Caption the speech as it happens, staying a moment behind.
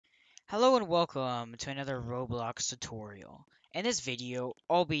Hello and welcome to another Roblox tutorial. In this video,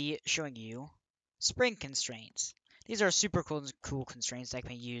 I'll be showing you spring constraints. These are super cool constraints that can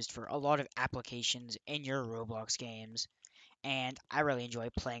be used for a lot of applications in your Roblox games, and I really enjoy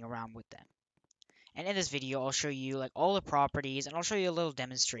playing around with them. And in this video, I'll show you like all the properties, and I'll show you a little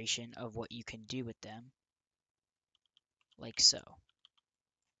demonstration of what you can do with them, like so.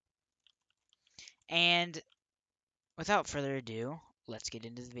 And without further ado, let's get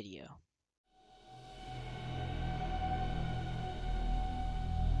into the video.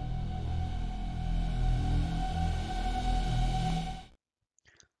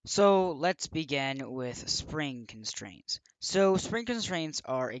 So let's begin with spring constraints. So spring constraints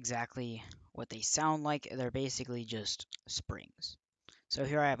are exactly what they sound like. They're basically just springs. So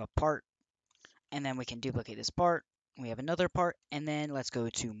here I have a part, and then we can duplicate this part. We have another part, and then let's go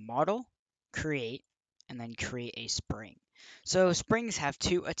to model, create, and then create a spring. So springs have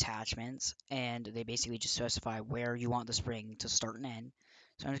two attachments, and they basically just specify where you want the spring to start and end.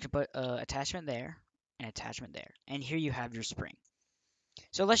 So I'm just going to put attachment there and attachment there. And here you have your spring.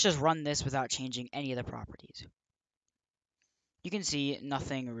 So let's just run this without changing any of the properties. You can see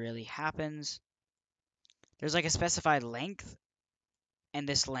nothing really happens. There's like a specified length, and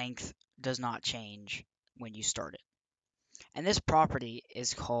this length does not change when you start it. And this property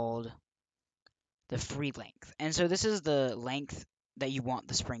is called the free length. And so this is the length that you want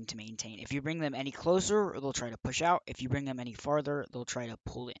the spring to maintain. If you bring them any closer, they'll try to push out. If you bring them any farther, they'll try to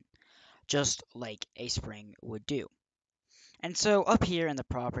pull in, just like a spring would do. And so up here in the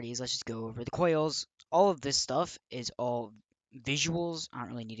properties, let's just go over the coils. All of this stuff is all visuals. I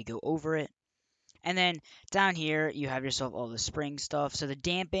don't really need to go over it. And then down here, you have yourself all the spring stuff. So the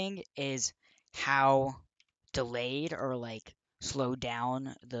damping is how delayed or like slowed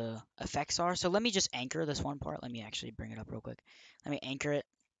down the effects are. So let me just anchor this one part. Let me actually bring it up real quick. Let me anchor it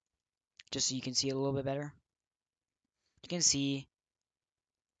just so you can see it a little bit better. You can see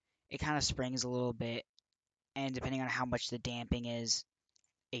it kind of springs a little bit. And depending on how much the damping is,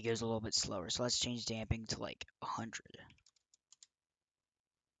 it goes a little bit slower. So let's change damping to like 100.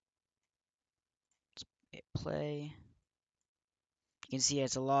 Hit play. You can see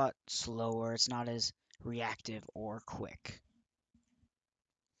it's a lot slower. It's not as reactive or quick.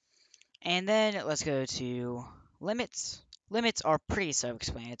 And then let's go to limits. Limits are pretty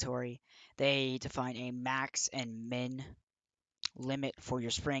self-explanatory. They define a max and min limit for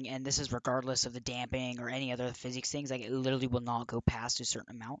your spring, and this is regardless of the damping or any other physics things. Like it literally will not go past a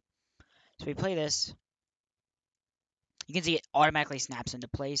certain amount. So we play this. You can see it automatically snaps into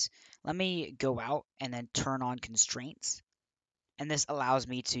place. Let me go out and then turn on constraints. And this allows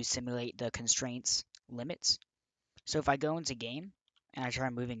me to simulate the constraints limits. So if I go into game and I try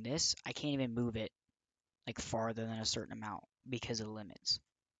moving this, I can't even move it like farther than a certain amount because of the limits.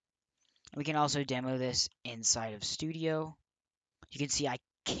 We can also demo this inside of Studio. You can see I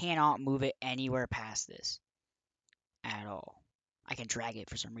cannot move it anywhere past this at all. I can drag it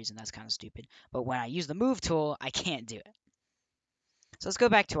for some reason, that's kind of stupid. But when I use the move tool, I can't do it. So let's go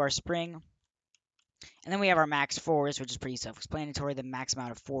back to our spring. And then we have our max force, which is pretty self-explanatory. The max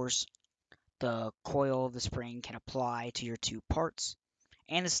amount of force the coil of the spring can apply to your two parts.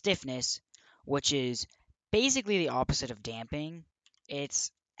 And the stiffness, which is basically the opposite of damping.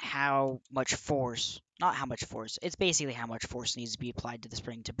 It's how much force, not how much force, it's basically how much force needs to be applied to the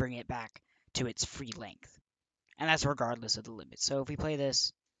spring to bring it back to its free length. And that's regardless of the limit. So if we play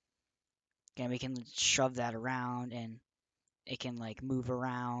this, again, we can shove that around and it can like move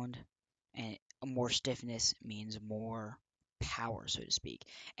around, and more stiffness means more power, so to speak.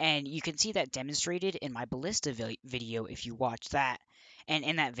 And you can see that demonstrated in my ballista video if you watch that. And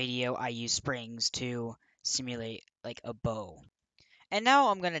in that video, I use springs to simulate like a bow. And now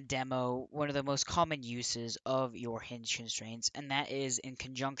I'm going to demo one of the most common uses of your hinge constraints, and that is in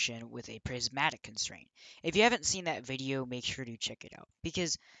conjunction with a prismatic constraint. If you haven't seen that video, make sure to check it out,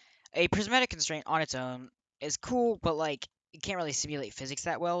 because a prismatic constraint on its own is cool, but like you can't really simulate physics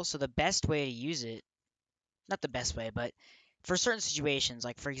that well. So the best way to use it, not the best way, but for certain situations,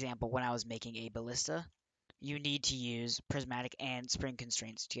 like for example, when I was making a ballista, you need to use prismatic and spring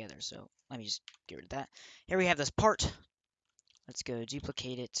constraints together. So let me just get rid of that. Here we have this part. Let's go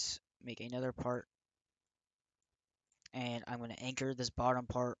duplicate it, make another part, and I'm going to anchor this bottom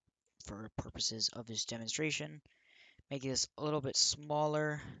part for purposes of this demonstration. Make this a little bit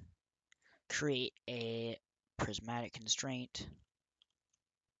smaller, create a prismatic constraint.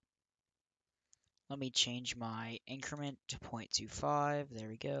 Let me change my increment to 0.25. There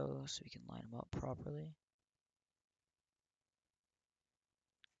we go, so we can line them up properly.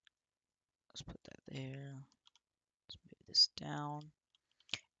 Let's put that there. Let's move this down.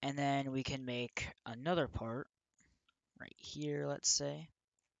 And then we can make another part right here, let's say.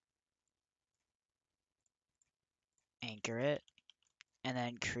 Anchor it. And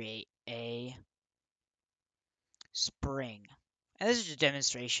then create a spring. And this is just a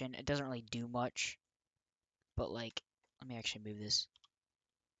demonstration. It doesn't really do much. But like, let me actually move this.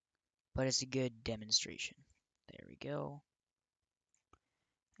 But it's a good demonstration. There we go.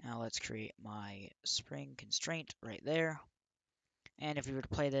 Now let's create my spring constraint right there. And if we were to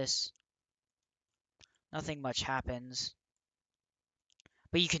play this, nothing much happens.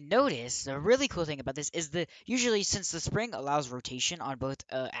 But you can notice the really cool thing about this is usually since the spring allows rotation on both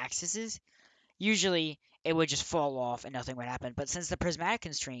axes, usually it would just fall off and nothing would happen. But since the prismatic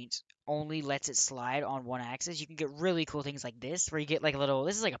constraint only lets it slide on one axis, you can get really cool things like this, where you get like a little.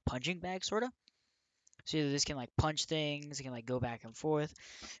 This is like a punching bag sort of. So this can like punch things, it can like go back and forth,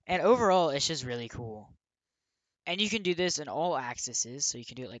 and overall it's just really cool. And you can do this in all axes, so you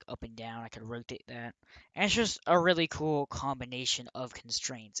can do it like up and down. I could rotate that. And it's just a really cool combination of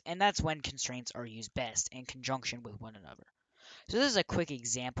constraints. And that's when constraints are used best in conjunction with one another. So this is a quick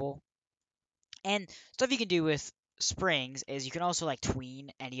example. And stuff you can do with springs is you can also like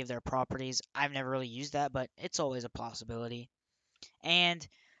tween any of their properties. I've never really used that, but it's always a possibility. And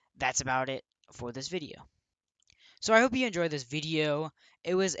that's about it for this video. So I hope you enjoyed this video.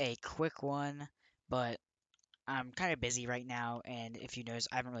 It was a quick one, but I'm kind of busy right now, and if you notice,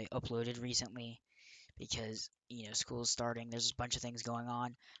 I haven't really uploaded recently because, school's starting. There's a bunch of things going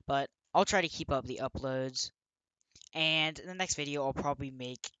on, but I'll try to keep up the uploads. And in the next video, I'll probably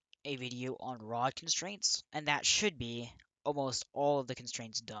make a video on rod constraints, and that should be almost all of the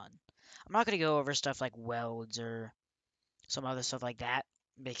constraints done. I'm not going to go over stuff like welds or some other stuff like that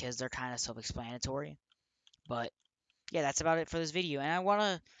because they're kind of self-explanatory, but yeah, that's about it for this video. And I want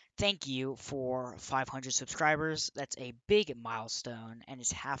to thank you for 500 subscribers. That's a big milestone, and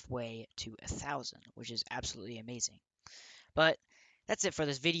it's halfway to 1,000, which is absolutely amazing. But that's it for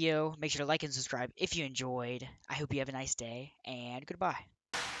this video. Make sure to like and subscribe if you enjoyed. I hope you have a nice day, and goodbye.